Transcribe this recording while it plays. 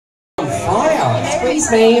fire.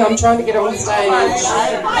 Squeeze me, I'm trying to get on stage.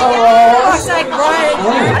 Oh, It's like right.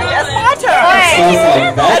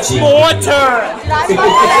 It's water. it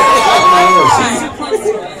smells like magic.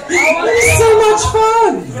 It's so much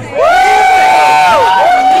fun.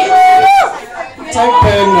 Don't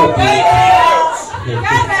burn your beak.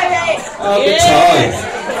 Oh, good time.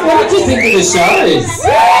 What did you think of the shows?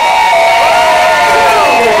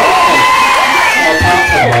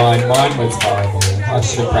 Apart from mine was horrible. I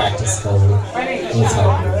should have practiced for it. It was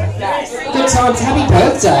horrible. Good times. Happy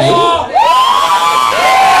birthday.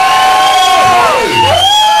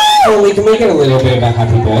 Holly, can we get a little bit of a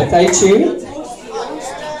happy birthday tune?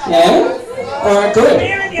 Yeah? Alright, good.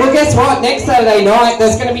 Well, guess what? Next Saturday night,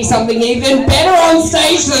 there's going to be something even better on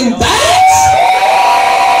stage than that!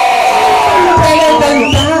 Better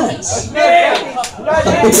than that!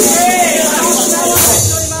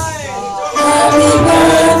 Happy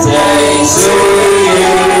birthday to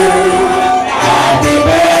you! Happy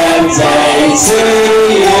birthday to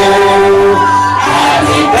you!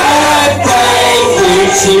 Happy birthday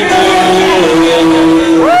to you!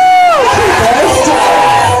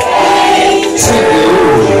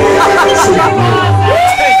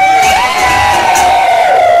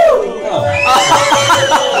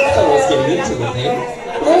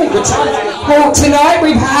 Well, tonight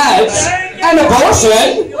we've had an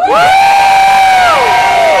abortion.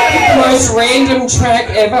 The most random track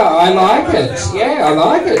ever. I like it. Yeah, I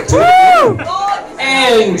like it.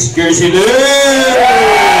 And Goosey Doo.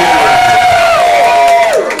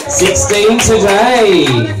 16 today.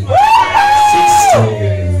 16.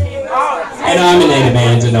 And I'm Anita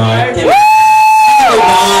Man tonight. Good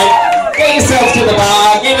night. Get yourself to the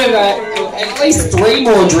bar. Get at least 3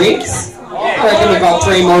 more drinks. I reckon we've got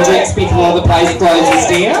 3 more drinks before the place closes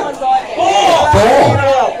down. 4.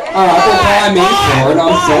 Alright, well, buy me 4 and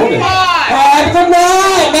I'm sorted. Alright, good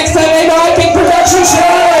night!